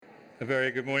A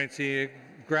very good morning to you.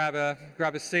 Grab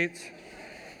a seat.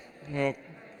 We'll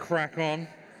crack on.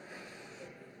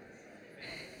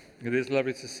 It is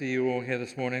lovely to see you all here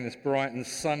this morning. It's bright and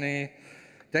sunny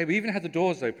day. We even had the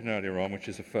doors open earlier on, which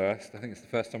is a first. I think it's the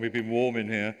first time we've been warm in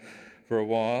here for a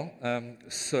while.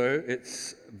 So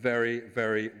it's very,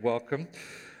 very welcome,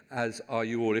 as are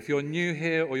you all. If you're new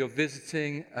here or you're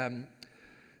visiting,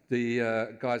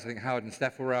 the guys, I think Howard and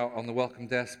Steph were out on the welcome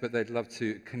desk, but they'd love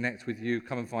to connect with you.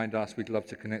 Come and find us. We'd love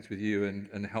to connect with you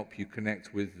and help you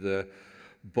connect with the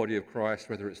body of Christ,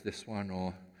 whether it's this one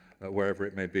or wherever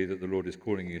it may be that the Lord is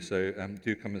calling you. So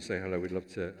do come and say hello. We'd love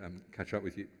to catch up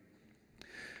with you.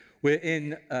 We're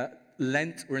in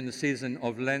Lent. We're in the season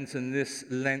of Lent, and this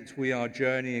Lent we are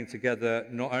journeying together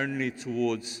not only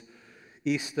towards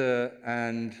Easter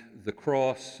and the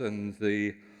cross and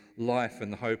the life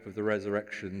and the hope of the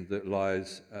resurrection that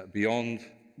lies beyond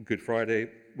Good Friday.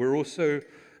 We're also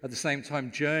at the same time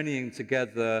journeying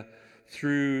together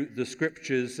through the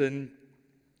scriptures, and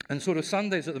sort of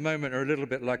Sundays at the moment are a little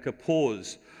bit like a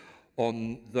pause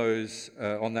on those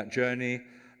on that journey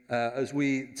as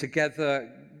we together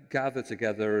gather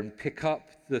together and pick up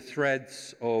the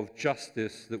threads of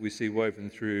justice that we see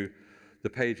woven through the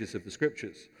pages of the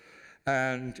scriptures.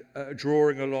 And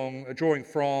drawing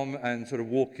from and sort of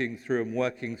walking through and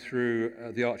working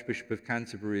through the Archbishop of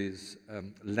Canterbury's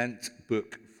Lent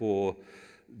book for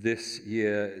this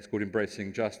year. It's called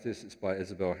Embracing Justice. It's by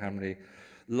Isabel Hamley.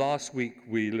 Last week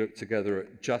we looked together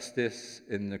at justice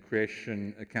in the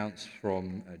creation accounts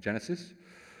from Genesis.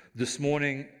 This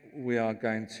morning we are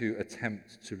going to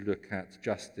attempt to look at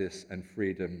justice and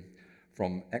freedom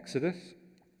from Exodus.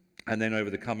 And then over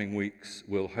the coming weeks,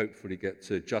 we'll hopefully get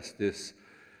to justice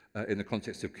in the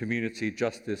context of community,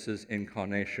 justice as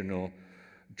incarnational,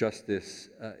 justice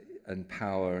and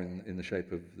power in the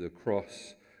shape of the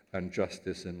cross, and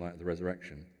justice in light of the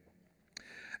resurrection.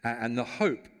 And the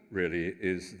hope, really,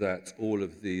 is that all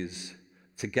of these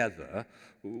together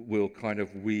will kind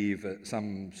of weave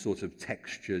some sort of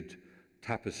textured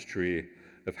tapestry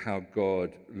of how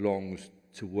God longs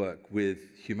to work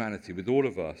with humanity, with all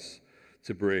of us,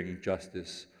 to bring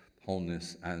justice,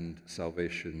 wholeness, and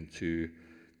salvation to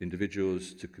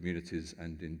individuals, to communities,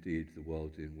 and indeed the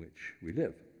world in which we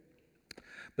live.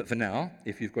 But for now,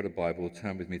 if you've got a Bible,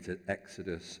 turn with me to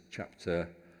Exodus chapter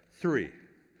 3.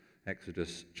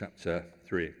 Exodus chapter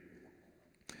 3.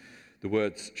 The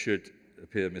words should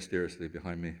appear mysteriously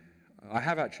behind me. I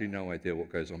have actually no idea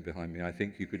what goes on behind me. I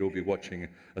think you could all be watching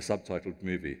a subtitled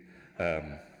movie.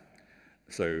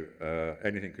 So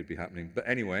anything could be happening. But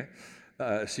anyway,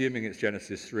 assuming it's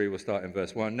Genesis 3, we'll start in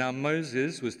verse 1. Now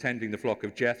Moses was tending the flock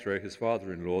of Jethro, his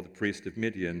father-in-law, the priest of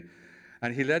Midian,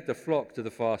 and he led the flock to the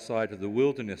far side of the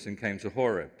wilderness and came to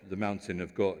Horeb, the mountain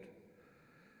of God.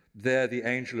 There the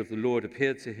angel of the Lord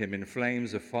appeared to him in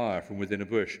flames of fire from within a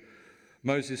bush.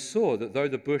 Moses saw that though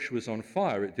the bush was on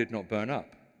fire, it did not burn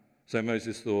up. So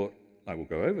Moses thought, I will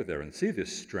go over there and see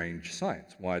this strange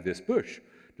sight, why this bush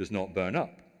does not burn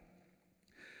up.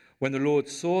 When the Lord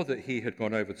saw that he had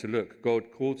gone over to look, God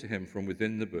called to him from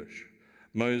within the bush,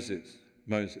 Moses,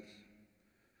 Moses.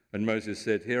 And Moses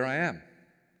said, Here I am.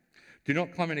 Do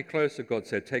not come any closer, God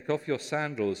said. Take off your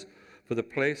sandals, for the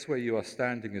place where you are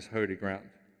standing is holy ground.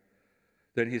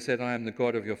 Then he said, I am the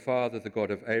God of your father, the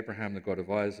God of Abraham, the God of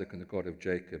Isaac, and the God of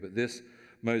Jacob. At this,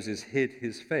 Moses hid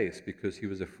his face because he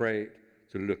was afraid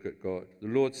to look at God. The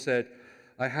Lord said,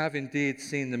 I have indeed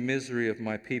seen the misery of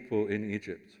my people in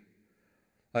Egypt.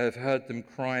 I have heard them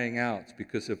crying out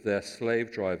because of their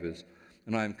slave drivers,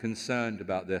 and I am concerned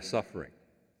about their suffering.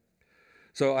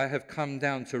 So I have come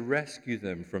down to rescue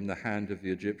them from the hand of the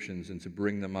Egyptians and to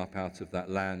bring them up out of that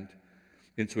land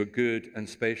into a good and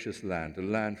spacious land, a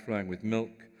land flowing with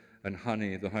milk and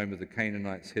honey, the home of the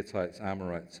Canaanites, Hittites,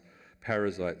 Amorites,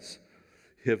 Perizzites,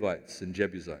 Hivites, and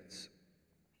Jebusites.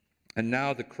 And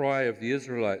now the cry of the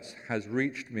Israelites has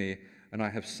reached me, and I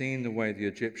have seen the way the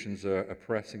Egyptians are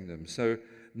oppressing them. So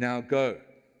now go.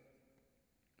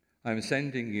 I am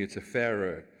sending you to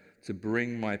Pharaoh to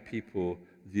bring my people,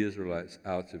 the Israelites,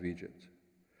 out of Egypt.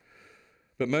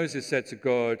 But Moses said to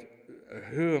God,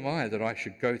 Who am I that I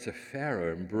should go to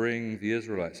Pharaoh and bring the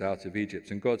Israelites out of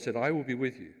Egypt? And God said, I will be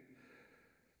with you.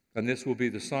 And this will be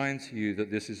the sign to you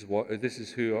that this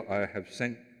is who I have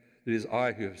sent, it is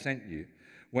I who have sent you.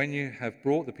 When you have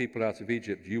brought the people out of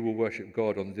Egypt, you will worship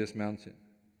God on this mountain.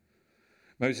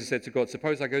 Moses said to God,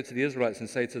 Suppose I go to the Israelites and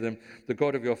say to them, The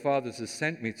God of your fathers has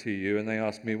sent me to you, and they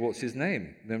ask me, What's his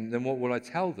name? Then what will I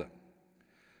tell them?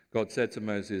 God said to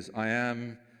Moses, I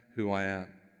am who I am.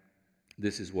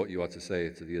 This is what you are to say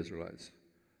to the Israelites.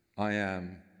 I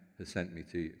am has sent me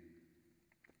to you.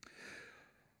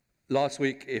 Last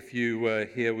week, if you were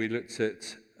here, we looked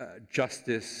at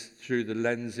justice through the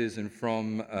lenses and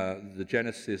from the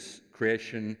Genesis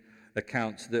creation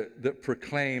accounts that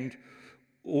proclaimed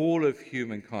all of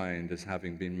humankind as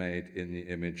having been made in the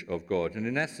image of God. And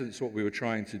in essence, what we were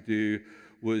trying to do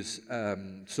was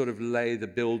sort of lay the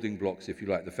building blocks, if you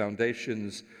like, the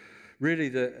foundations, really,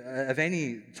 of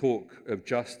any talk of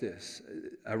justice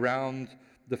around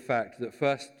the fact that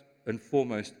first and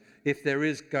foremost, if there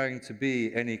is going to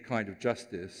be any kind of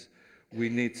justice, we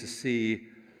need to see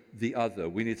the other.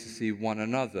 We need to see one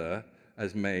another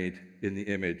as made in the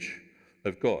image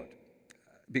of God.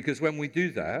 Because when we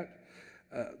do that,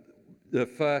 the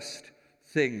first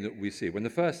thing that we see, when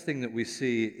the first thing that we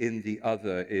see in the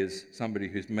other is somebody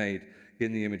who's made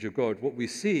in the image of God, what we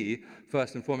see,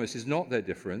 first and foremost, is not their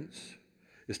difference,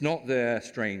 it's not their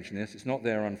strangeness, it's not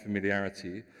their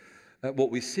unfamiliarity.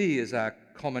 What we see is our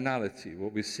commonality,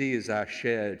 what we see is our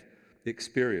shared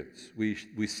experience.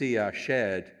 We see our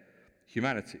shared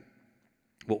humanity.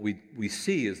 What we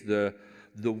see is the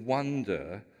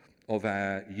wonder of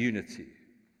our unity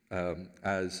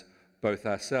as both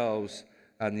ourselves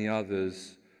and the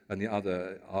others and the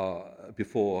other are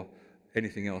before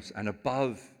anything else and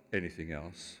above anything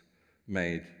else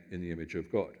made in the image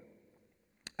of God.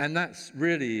 And that's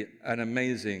really an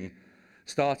amazing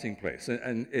starting place,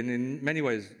 and in many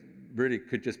ways really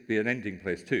could just be an ending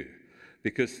place too,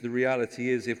 because the reality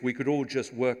is if we could all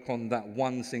just work on that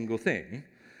one single thing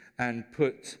and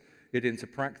put it into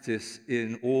practice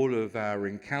in all of our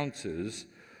encounters,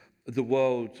 the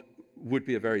world would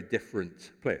be a very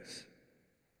different place.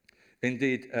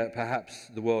 Indeed, perhaps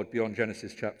the world beyond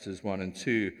Genesis chapters 1 and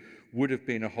 2 would have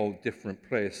been a whole different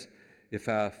place if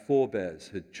our forebears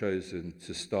had chosen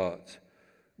to start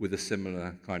with a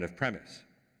similar kind of premise.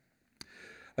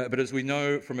 But as we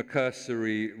know from a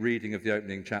cursory reading of the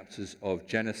opening chapters of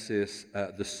Genesis,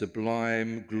 the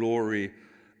sublime glory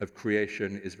of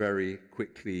creation is very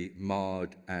quickly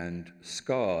marred and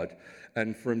scarred.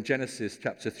 And from Genesis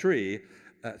chapter 3,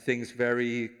 things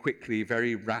very quickly,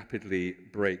 very rapidly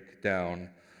break down.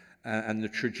 And the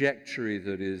trajectory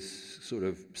that is sort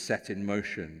of set in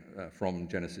motion from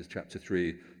Genesis chapter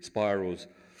 3 spirals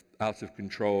out of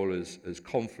control as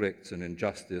conflict and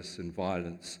injustice and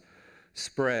violence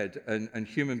spread. And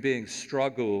human beings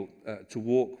struggle to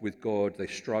walk with God. They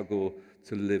struggle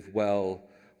to live well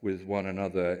with one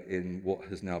another in what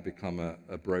has now become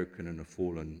a broken and a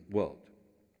fallen world.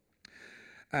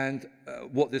 And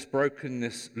what this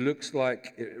brokenness looks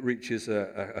like, it reaches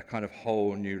a kind of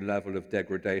whole new level of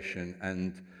degradation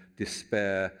and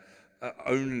despair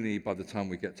only by the time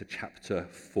we get to chapter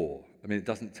 4. I mean, it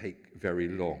doesn't take very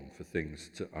long for things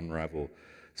to unravel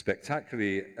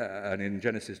spectacularly. And in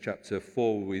Genesis chapter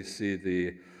 4, we see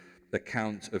the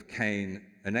account of Cain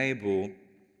and Abel,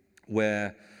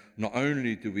 where not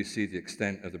only do we see the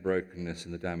extent of the brokenness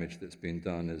and the damage that's been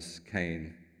done as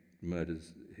Cain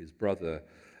murders his brother,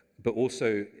 but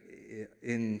also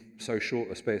in so short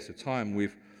a space of time,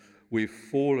 we've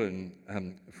fallen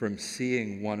from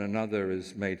seeing one another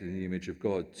as made in the image of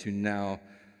God to now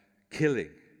killing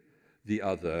the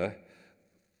other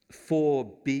for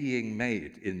being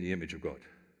made in the image of God.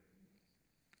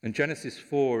 And Genesis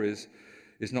 4 is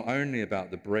not only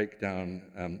about the breakdown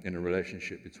in a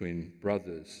relationship between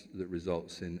brothers that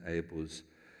results in Abel's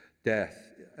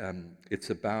death, it's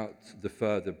about the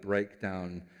further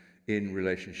breakdown in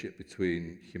relationship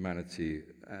between humanity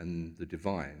and the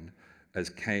divine as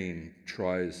Cain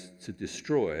tries to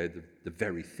destroy the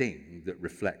very thing that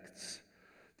reflects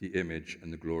the image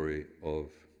and the glory of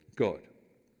God.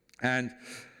 And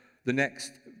the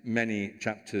next many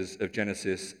chapters of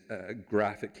Genesis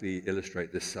graphically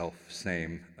illustrate this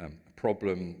self-same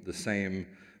problem, the same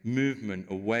movement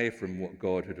away from what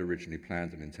God had originally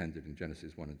planned and intended in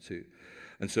Genesis 1 and 2.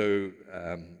 And so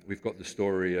we've got the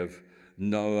story of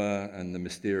Noah and the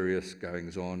mysterious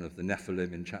goings-on of the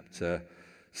Nephilim in chapter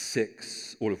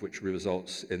 6, all of which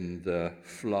results in the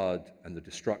flood and the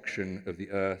destruction of the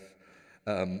earth.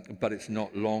 But it's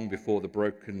not long before the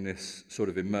brokenness sort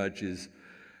of emerges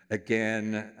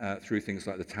again through things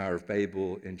like the Tower of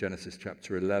Babel in Genesis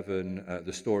chapter 11,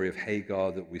 the story of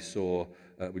Hagar that we saw,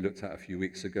 we looked at a few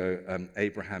weeks ago,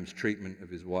 Abraham's treatment of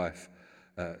his wife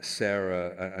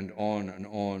Sarah, and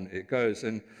on it goes.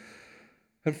 And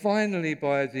finally,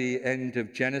 by the end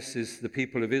of Genesis, the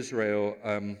people of Israel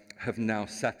have now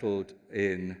settled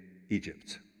in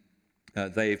Egypt.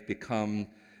 They've become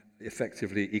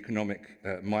effectively economic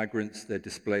migrants. They're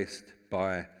displaced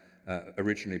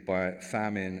originally by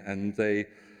famine, and they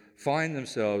find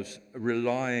themselves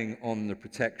relying on the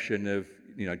protection of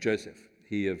Joseph,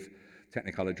 he of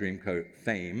Technicolor Dreamcoat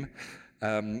fame,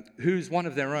 who's one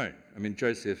of their own. I mean,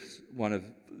 Joseph's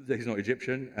he's not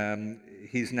Egyptian.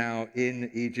 He's now in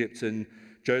Egypt, and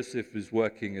Joseph is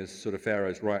working as sort of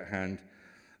Pharaoh's right-hand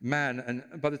man.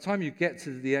 And by the time you get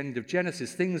to the end of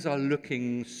Genesis, things are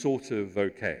looking sort of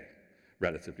okay,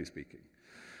 relatively speaking.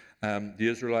 The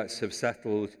Israelites have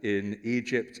settled in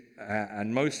Egypt,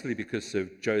 and mostly because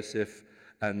of Joseph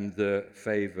and the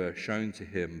favor shown to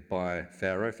him by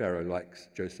Pharaoh. Pharaoh likes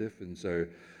Joseph, and so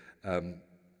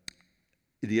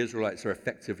the Israelites are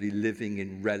effectively living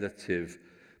in relative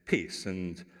peace,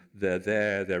 and they're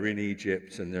there, they're in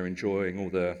Egypt, and they're enjoying all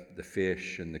the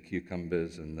fish and the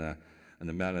cucumbers and the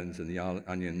melons and the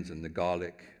onions and the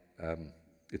garlic.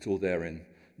 It's all there in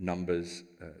Numbers.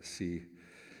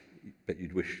 Bet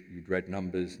you'd wish you'd read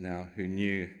Numbers now. Who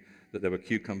knew that there were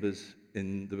cucumbers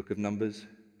in the book of Numbers?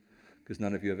 Because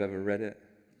none of you have ever read it.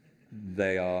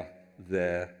 They are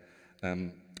there.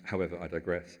 However, I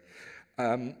digress.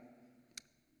 And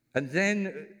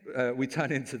then we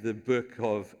turn into the book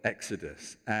of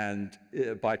Exodus. And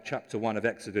by chapter 1 of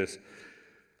Exodus,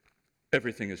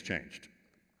 everything has changed.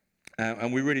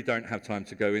 And we really don't have time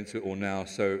to go into it all now,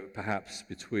 so perhaps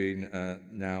between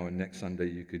now and next Sunday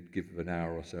you could give an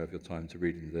hour or so of your time to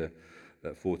reading the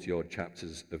 40-odd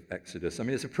chapters of Exodus. I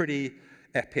mean, it's a pretty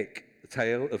epic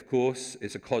tale, of course.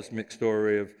 It's a cosmic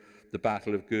story of the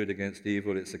battle of good against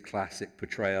evil. It's a classic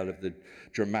portrayal of the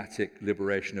dramatic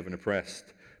liberation of an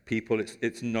oppressed people.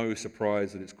 It's no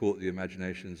surprise that it's caught the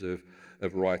imaginations of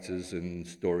writers and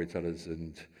storytellers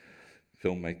and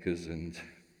filmmakers and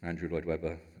Andrew Lloyd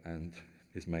Webber and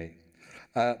his mate.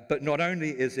 But not only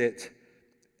is it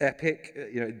epic,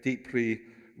 it deeply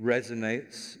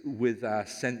resonates with our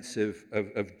sense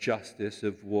of justice,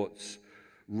 of what's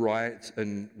right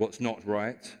and what's not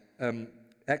right.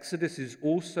 Exodus is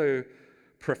also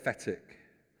prophetic.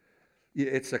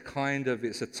 It's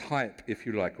a type, if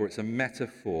you like, or it's a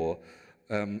metaphor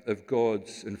of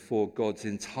God's and for God's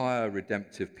entire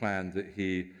redemptive plan that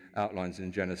he outlines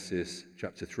in Genesis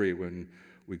chapter 3 when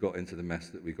we got into the mess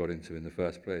that we got into in the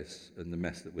first place, and the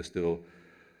mess that we're still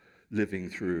living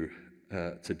through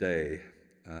today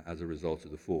as a result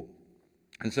of the fall.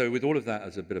 And so with all of that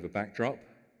as a bit of a backdrop,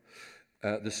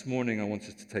 this morning I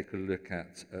wanted to take a look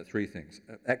at three things.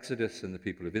 Exodus and the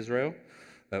people of Israel.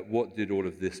 What did all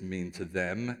of this mean to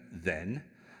them then?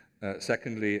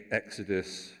 Secondly,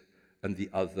 Exodus and the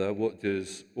other. What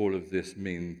does all of this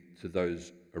mean to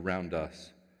those around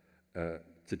us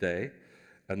today?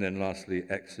 And then lastly,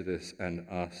 Exodus and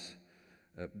us.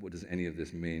 What does any of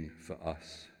this mean for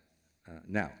us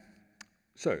now?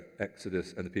 So,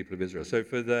 Exodus and the people of Israel. So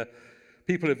for the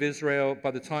people of Israel,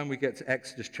 by the time we get to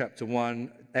Exodus chapter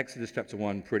 1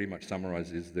 pretty much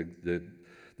summarizes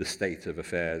the state of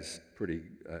affairs pretty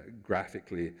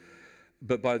graphically.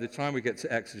 But by the time we get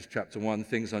to Exodus chapter 1,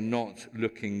 things are not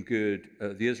looking good.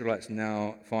 The Israelites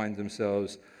now find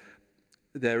themselves,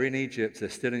 they're in Egypt, they're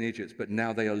still in Egypt, but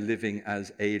now they are living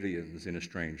as aliens in a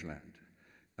strange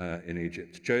land in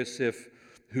Egypt. Joseph,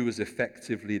 who was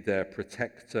effectively their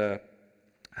protector,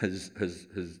 has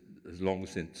long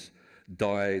since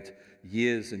died.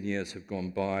 Years and years have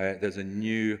gone by. There's a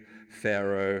new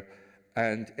Pharaoh,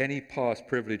 and any past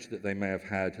privilege that they may have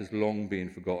had has long been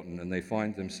forgotten, and they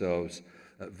find themselves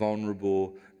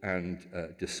vulnerable and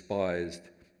despised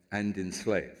and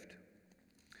enslaved.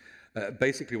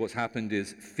 Basically what's happened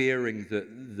is, fearing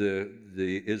that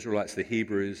the Israelites, the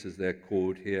Hebrews as they're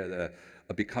called here,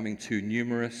 are becoming too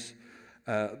numerous,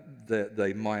 that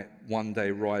they might one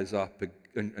day rise up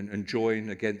and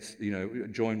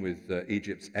join with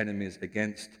Egypt's enemies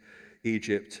against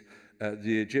Egypt.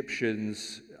 The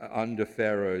Egyptians, under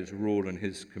Pharaoh's rule and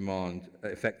his command,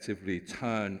 effectively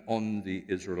turn on the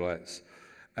Israelites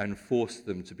and force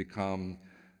them to become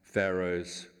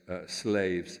Pharaoh's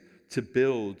slaves to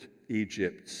build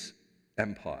Egypt's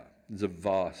empire. It's a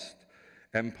vast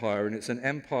empire, and it's an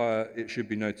empire, it should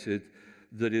be noted,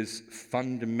 that is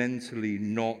fundamentally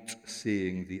not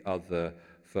seeing the other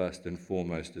first and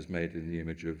foremost as made in the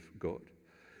image of God.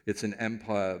 It's an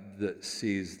empire that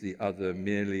sees the other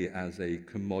merely as a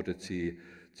commodity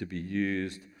to be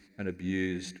used and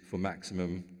abused for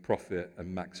maximum profit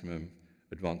and maximum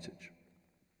advantage.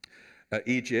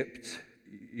 Egypt,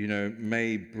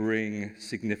 may bring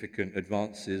significant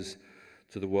advances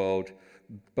to the world,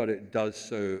 but it does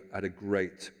so at a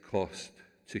great cost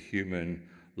to human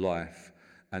life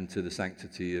and to the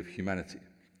sanctity of humanity.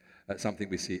 That's something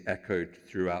we see echoed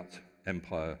throughout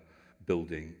empire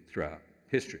building throughout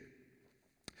history.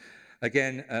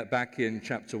 Again, back in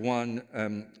chapter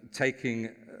 1, taking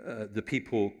the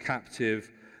people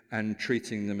captive and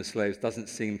treating them as slaves doesn't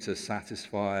seem to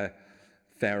satisfy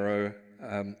Pharaoh.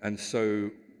 And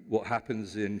so what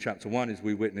happens in chapter 1 is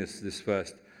we witness this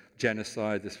first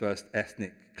genocide, this first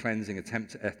ethnic cleansing,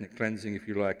 attempt at ethnic cleansing, if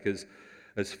you like,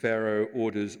 as Pharaoh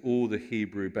orders all the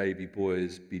Hebrew baby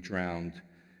boys be drowned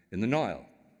in the Nile.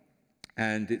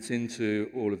 And it's into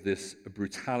all of this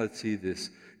brutality,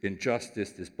 this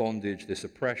injustice, this bondage, this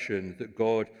oppression that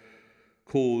God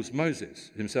calls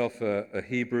Moses, himself a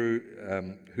Hebrew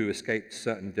who escaped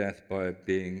certain death by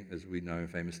being, as we know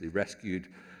famously, rescued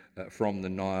from the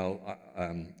Nile,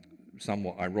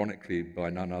 somewhat ironically by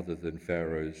none other than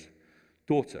Pharaoh's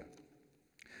daughter.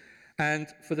 And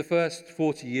for the first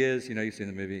 40 years, you've seen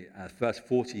the movie, first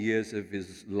 40 years of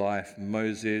his life,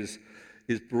 Moses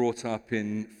is brought up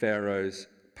in Pharaoh's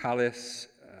palace.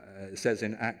 It says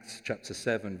in Acts chapter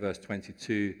 7, verse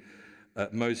 22,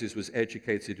 Moses was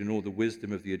educated in all the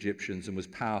wisdom of the Egyptians and was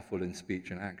powerful in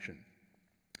speech and action.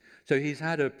 So he's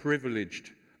had a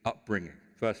privileged upbringing.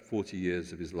 First 40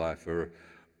 years of his life are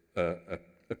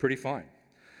pretty fine.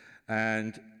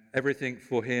 And everything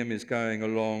for him is going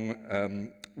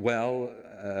along well.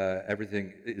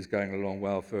 Everything is going along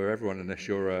well for everyone unless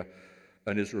you're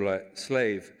an Israelite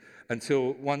slave.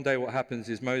 Until one day what happens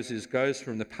is Moses goes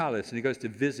from the palace and he goes to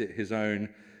visit his own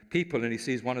people and he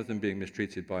sees one of them being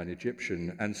mistreated by an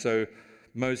Egyptian. And so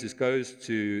Moses goes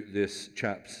to this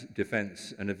chap's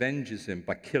defense and avenges him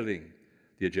by killing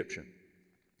the Egyptian.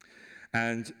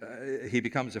 And he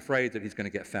becomes afraid that he's going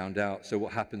to get found out. So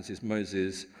what happens is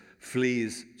Moses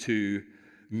flees to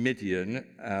Midian.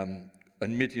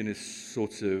 And Midian is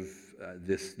sort of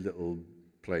this little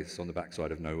place on the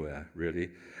backside of nowhere, really.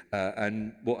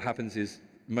 And what happens is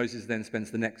Moses then spends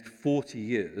the next 40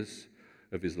 years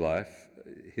of his life,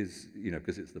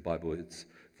 because it's the Bible, it's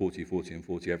 40, 40, and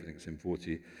 40, everything's in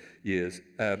 40 years.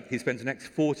 He spends the next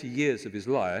 40 years of his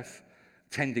life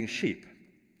tending sheep.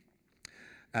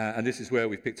 And this is where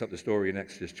we've picked up the story in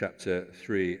Exodus chapter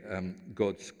 3,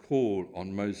 God's call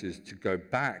on Moses to go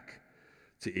back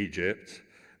to Egypt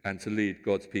and to lead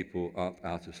God's people up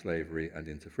out of slavery and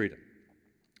into freedom.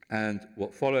 And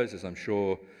what follows, as I'm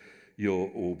sure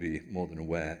you'll all be more than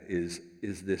aware, is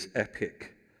this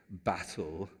epic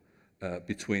battle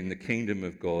between the kingdom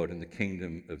of God and the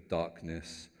kingdom of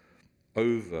darkness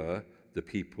over the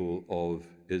people of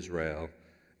Israel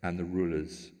and the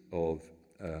rulers of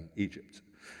Egypt.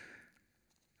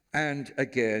 And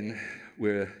again,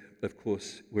 we're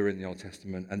in the Old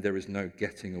Testament, and there is no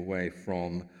getting away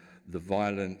from the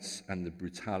violence and the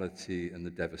brutality and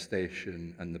the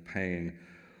devastation and the pain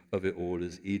of it all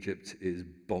as Egypt is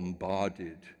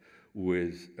bombarded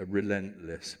with a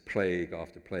relentless plague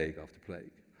after plague after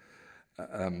plague.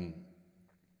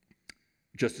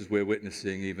 Just as we're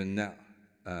witnessing even now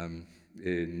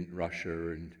in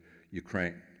Russia and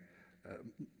Ukraine,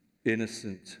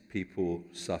 innocent people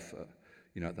suffer,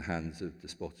 at the hands of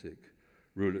despotic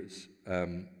rulers.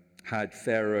 Had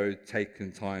Pharaoh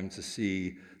taken time to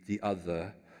see the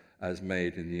other as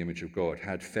made in the image of God,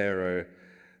 had Pharaoh,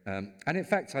 and in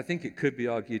fact, I think it could be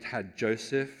argued, had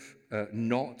Joseph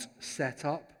not set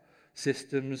up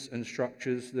systems and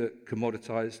structures that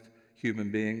commoditized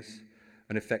human beings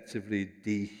and effectively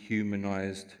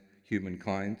dehumanized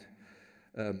humankind,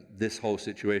 this whole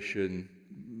situation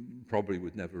probably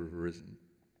would never have arisen.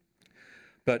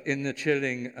 But in the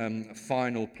chilling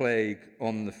final plague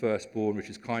on the firstborn,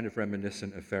 which is kind of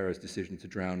reminiscent of Pharaoh's decision to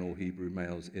drown all Hebrew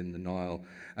males in the Nile,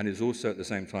 and is also at the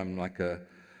same time like a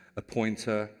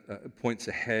pointer, points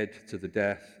ahead to the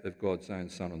death of God's own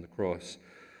Son on the cross.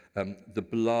 The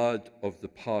blood of the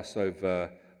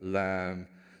Passover lamb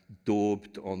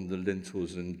daubed on the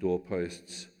lintels and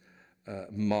doorposts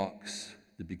marks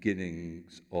the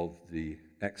beginnings of the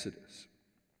Exodus.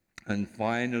 And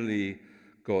finally,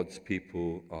 God's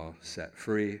people are set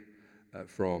free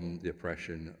from the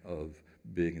oppression of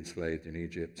being enslaved in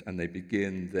Egypt, and they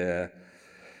begin their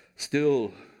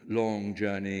still long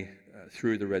journey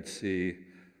through the Red Sea,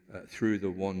 through the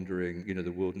wandering,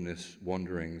 the wilderness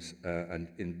wanderings, and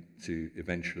into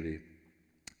eventually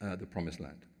the Promised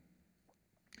Land.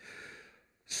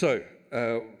 So,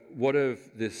 what of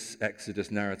this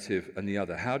Exodus narrative and the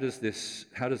other? How does this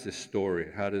story,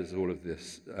 how does all of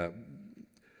this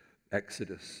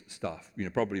Exodus stuff,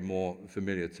 probably more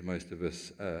familiar to most of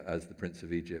us as the Prince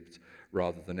of Egypt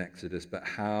rather than Exodus, but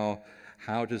how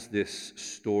does this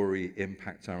story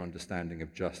impact our understanding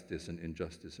of justice and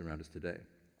injustice around us today?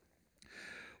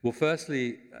 Well,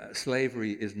 firstly,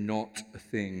 slavery is not a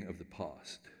thing of the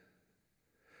past.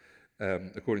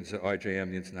 According to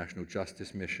IJM, the International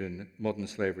Justice Mission, modern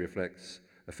slavery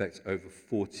affects over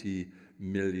 40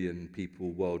 million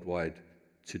people worldwide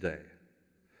today.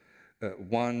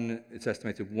 It's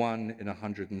estimated 1 in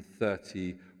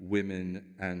 130 women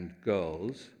and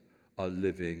girls are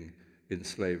living in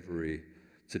slavery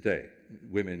today.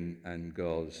 Women and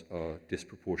girls are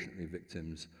disproportionately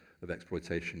victims of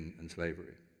exploitation and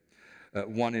slavery.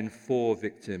 1 in 4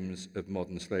 victims of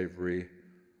modern slavery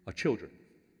are children,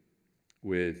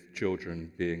 with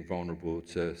children being vulnerable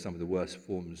to some of the worst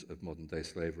forms of modern-day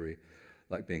slavery,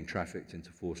 like being trafficked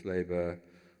into forced labor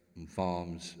on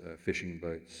farms, fishing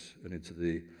boats, and into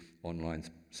the online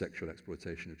sexual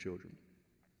exploitation of children.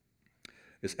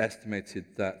 It's estimated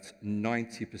that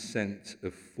 90%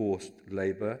 of forced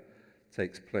labor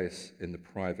takes place in the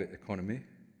private economy,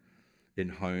 in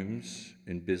homes,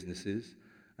 in businesses,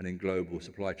 and in global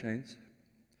supply chains.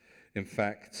 In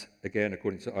fact, again,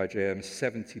 according to IJM,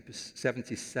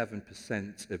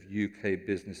 77% of UK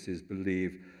businesses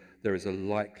believe there is a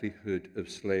likelihood of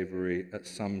slavery at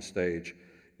some stage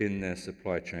in their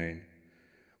supply chain,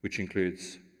 which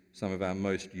includes some of our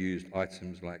most used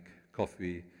items like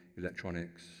coffee,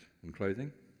 electronics, and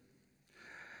clothing.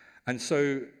 And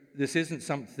so this isn't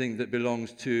something that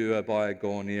belongs to a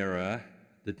bygone era,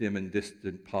 the dim and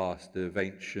distant past of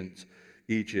ancient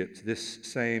Egypt. This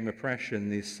same oppression,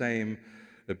 these same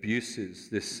abuses,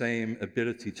 this same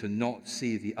ability to not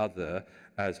see the other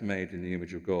as made in the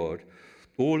image of God,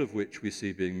 all of which we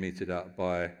see being meted out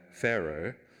by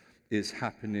Pharaoh, is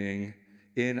happening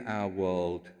in our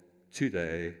world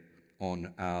today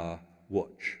on our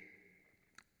watch.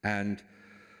 And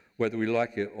whether we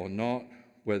like it or not,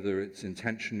 whether it's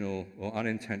intentional or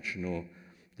unintentional,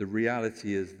 the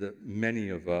reality is that many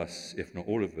of us, if not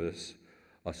all of us,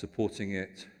 are supporting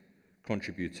it,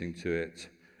 contributing to it,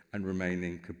 and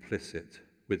remaining complicit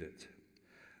with it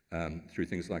through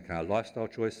things like our lifestyle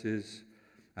choices,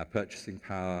 our purchasing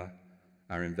power,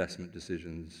 our investment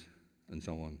decisions, and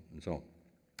so on and so on.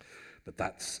 But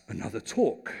that's another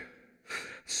talk.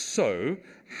 So,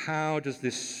 how does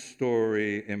this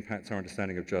story impact our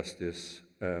understanding of justice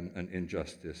and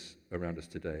injustice around us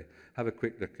today? Have a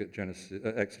quick look at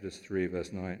Exodus 3,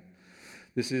 verse 9.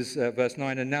 This is verse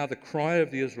 9, "And now the cry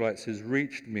of the Israelites has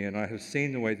reached me, and I have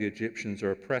seen the way the Egyptians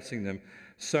are oppressing them.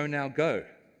 So now go.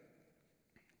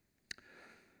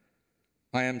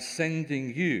 I am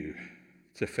sending you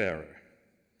to Pharaoh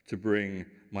to bring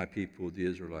my people, the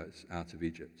Israelites, out of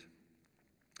Egypt."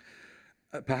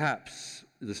 Perhaps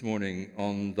this morning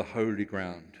on the holy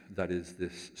ground that is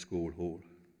this school hall,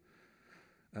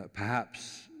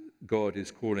 perhaps God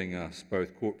is calling us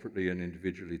both corporately and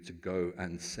individually to go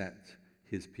and set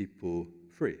his people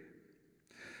free.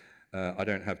 I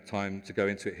don't have time to go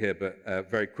into it here, but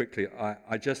very quickly,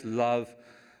 I just love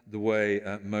the way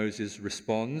Moses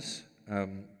responds,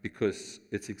 because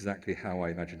it's exactly how I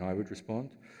imagine I would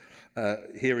respond.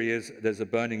 Here he is, there's a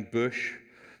burning bush,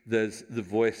 there's the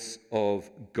voice of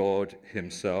God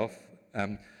himself,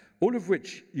 all of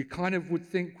which you kind of would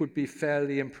think would be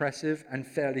fairly impressive and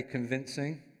fairly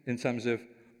convincing in terms of,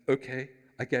 okay,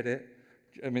 I get it.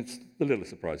 I mean, it's a little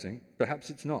surprising. Perhaps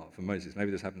it's not for Moses.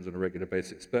 Maybe this happens on a regular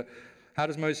basis. But how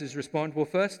does Moses respond? Well,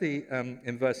 firstly,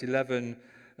 in verse 11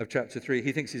 of chapter 3,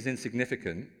 he thinks he's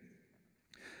insignificant.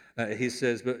 He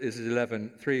says, but this is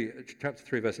chapter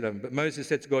 3, verse 11, "But Moses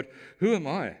said to God, 'Who am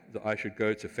I that I should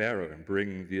go to Pharaoh and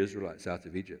bring the Israelites out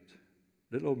of Egypt?'"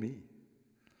 Little old me.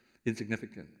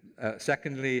 Insignificant.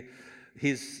 Secondly,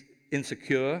 he's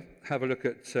insecure. Have a look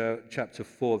at chapter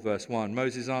 4, verse 1.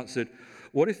 Moses answered,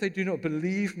 "What if they do not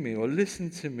believe me or listen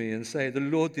to me and say, 'The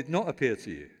Lord did not appear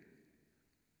to you'?"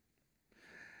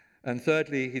 And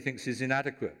thirdly, he thinks he's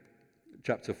inadequate.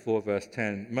 Chapter 4, verse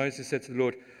 10. Moses said to the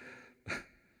Lord,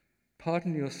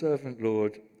 "Pardon your servant,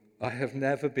 Lord. I have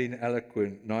never been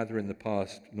eloquent, neither in the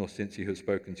past nor since you have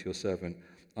spoken to your servant.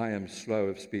 I am slow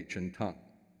of speech and tongue."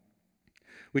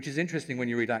 Which is interesting when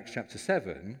you read Acts chapter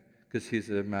 7, because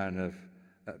he's a man of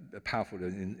powerful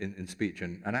in speech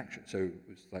and action. So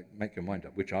it's like, make your mind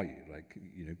up. Which are you? Like,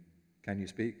 can you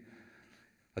speak?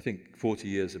 I think 40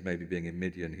 years of maybe being in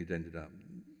Midian, he'd ended up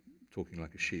talking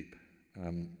like a sheep.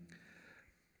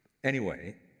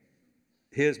 Anyway,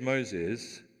 here's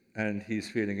Moses, and he's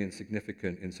feeling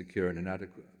insignificant, insecure, and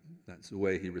inadequate. That's the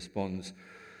way he responds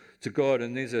to God.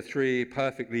 And these are 3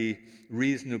 perfectly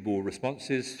reasonable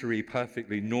responses, 3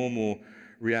 perfectly normal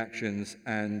reactions,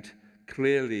 and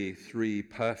clearly 3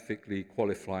 perfectly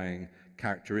qualifying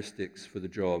characteristics for the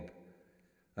job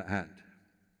at hand.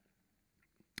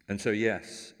 And so,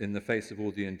 yes, in the face of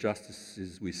all the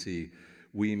injustices we see,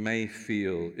 we may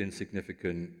feel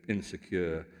insignificant,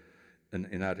 insecure, and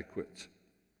inadequate.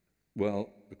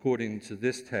 Well, according to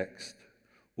this text,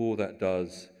 all that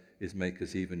does is make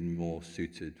us even more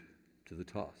suited to the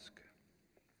task.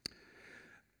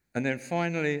 And then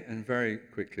finally, and very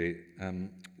quickly,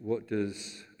 what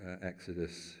does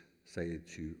Exodus say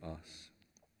to us?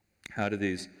 How do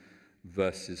these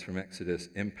verses from Exodus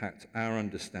impact our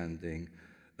understanding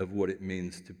of what it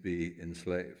means to be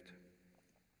enslaved?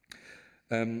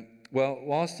 Well,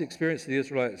 whilst the experience of the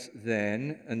Israelites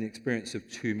then and the experience of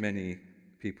too many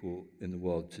people in the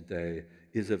world today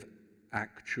is of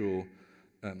actual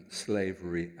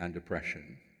slavery and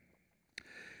oppression,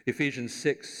 Ephesians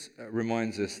 6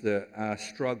 reminds us that our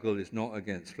struggle is not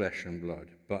against flesh and blood,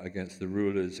 but against the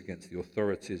rulers, against the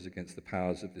authorities, against the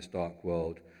powers of this dark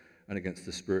world, and against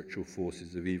the spiritual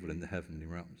forces of evil in the heavenly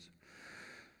realms.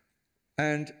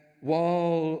 And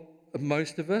while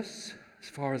most of us, as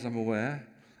far as I'm aware,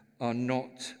 are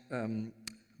not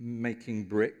making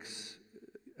bricks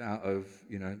out of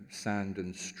sand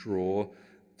and straw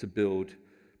to build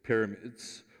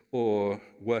pyramids, or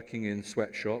working in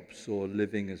sweatshops, or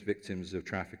living as victims of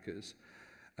traffickers,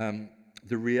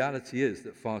 the reality is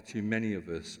that far too many of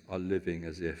us are living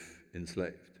as if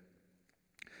enslaved.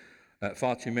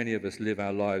 Far too many of us live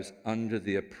our lives under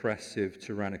the oppressive,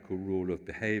 tyrannical rule of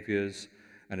behaviors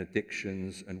and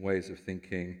addictions and ways of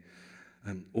thinking,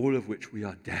 all of which we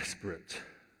are desperate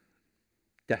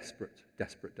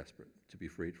to be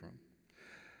freed from.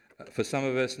 For some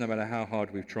of us, no matter how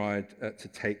hard we've tried to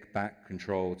take back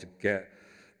control, to get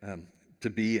to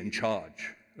be in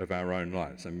charge of our own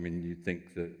lives. I mean, you'd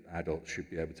think that adults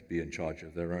should be able to be in charge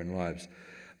of their own lives.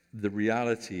 The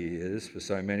reality is, for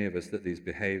so many of us, that these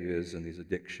behaviors and these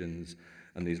addictions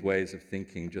and these ways of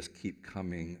thinking just keep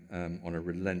coming on a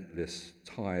relentless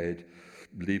tide,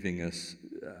 leaving us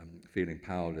feeling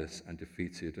powerless and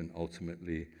defeated and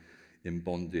ultimately in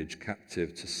bondage,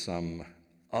 captive to some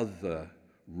other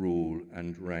rule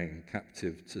and reign,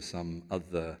 captive to some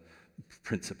other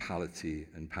principality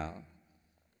and power.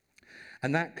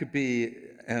 And that could be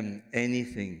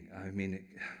anything. I mean,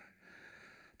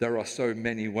 there are so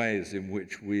many ways in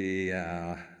which we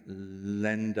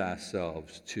lend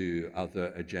ourselves to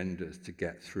other agendas to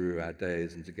get through our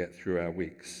days and to get through our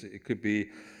weeks. It could be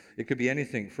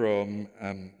anything from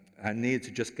our need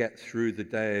to just get through the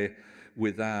day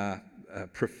with our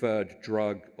preferred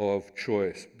drug of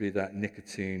choice, be that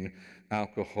nicotine,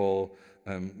 alcohol,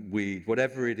 weed,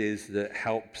 whatever it is that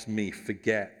helps me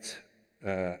forget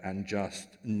and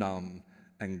just numb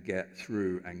and get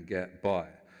through and get by.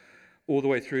 All the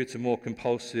way through to more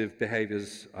compulsive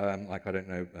behaviors like,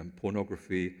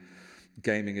 pornography,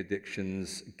 gaming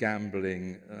addictions,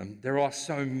 gambling. There are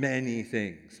so many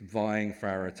things vying for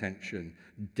our attention,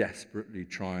 desperately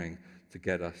trying to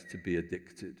get us to be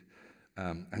addicted.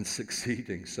 And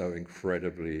succeeding so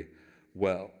incredibly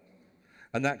well.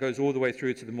 And that goes all the way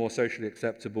through to the more socially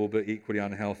acceptable but equally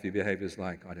unhealthy behaviors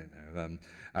like,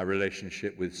 our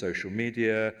relationship with social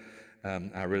media,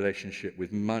 our relationship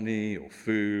with money or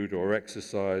food or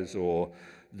exercise or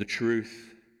the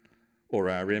truth or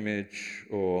our image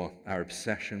or our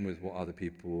obsession with what other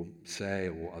people say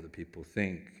or what other people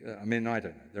think.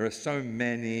 There are so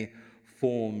many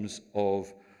forms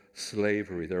of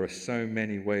slavery. There are so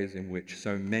many ways in which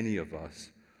so many of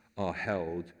us are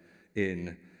held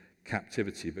in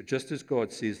captivity. But just as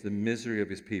God sees the misery of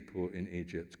his people in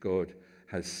Egypt, God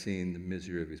has seen the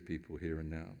misery of his people here and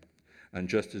now. And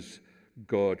just as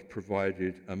God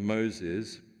provided a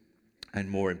Moses, and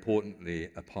more importantly,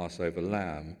 a Passover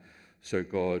lamb, so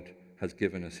God has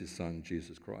given us his son,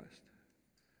 Jesus Christ,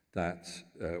 that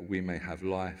we may have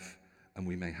life, and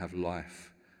we may have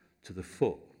life to the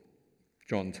full.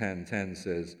 John 10:10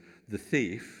 says, "The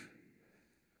thief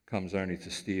comes only to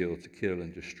steal, to kill,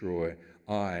 and destroy.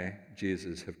 I,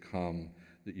 Jesus, have come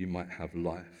that you might have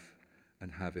life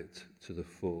and have it to the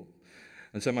full."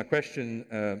 And so my question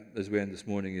as we end this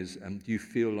morning is, do you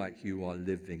feel like you are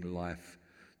living life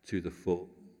to the full?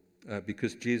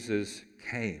 Because Jesus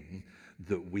came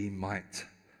that we might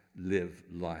live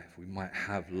life. We might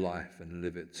have life and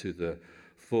live it to the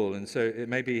full. And so it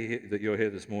may be that you're here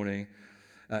this morning.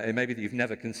 It may be that you've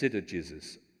never considered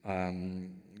Jesus.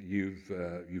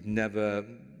 You've never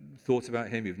thought about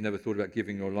him. You've never thought about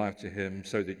giving your life to him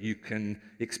so that you can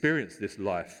experience this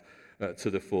life to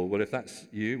the full. Well, if that's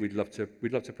you, we'd love to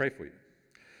pray for you.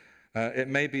 It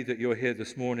may be that you're here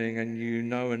this morning and you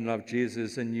know and love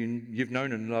Jesus, and you've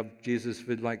known and loved Jesus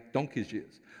for like donkey's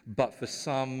years. But for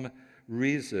some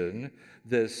reason,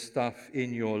 there's stuff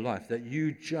in your life that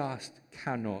you just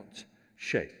cannot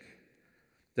shake.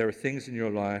 There are things in your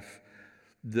life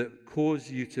that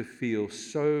cause you to feel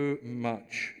so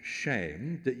much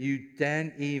shame that you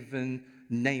daren't even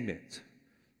name it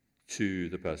to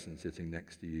the person sitting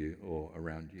next to you or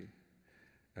around you.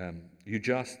 You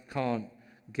just can't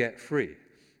get free.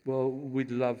 Well,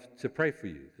 we'd love to pray for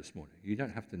you this morning. You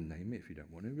don't have to name it if you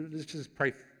don't want to, but let's just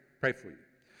pray for you.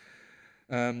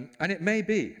 And it may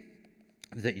be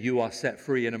that you are set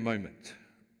free in a moment.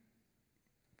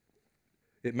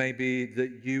 It may be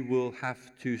that you will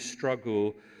have to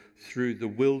struggle through the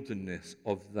wilderness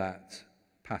of that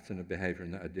pattern of behavior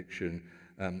and that addiction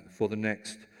for the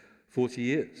next 40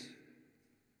 years.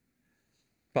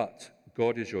 But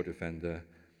God is your defender,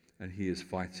 and he is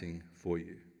fighting for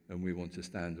you. And we want to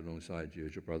stand alongside you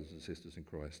as your brothers and sisters in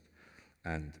Christ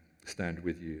and stand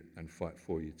with you and fight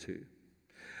for you too.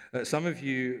 Some of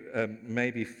you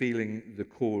may be feeling the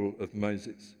call of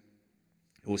Moses.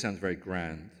 It all sounds very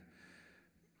grand.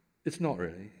 It's not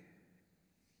really.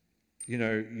 You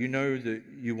know that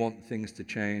you want things to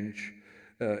change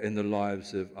in the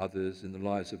lives of others, in the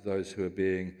lives of those who are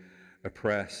being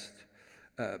oppressed.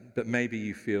 But maybe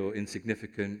you feel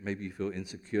insignificant, maybe you feel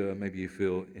insecure, maybe you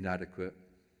feel inadequate.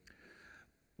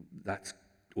 That's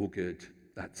all good.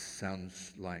 That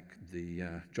sounds like the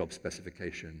job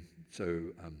specification. So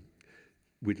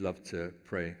we'd love to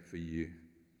pray for you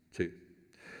too.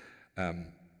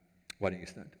 Why don't you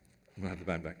stand? We'll have the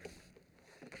band back.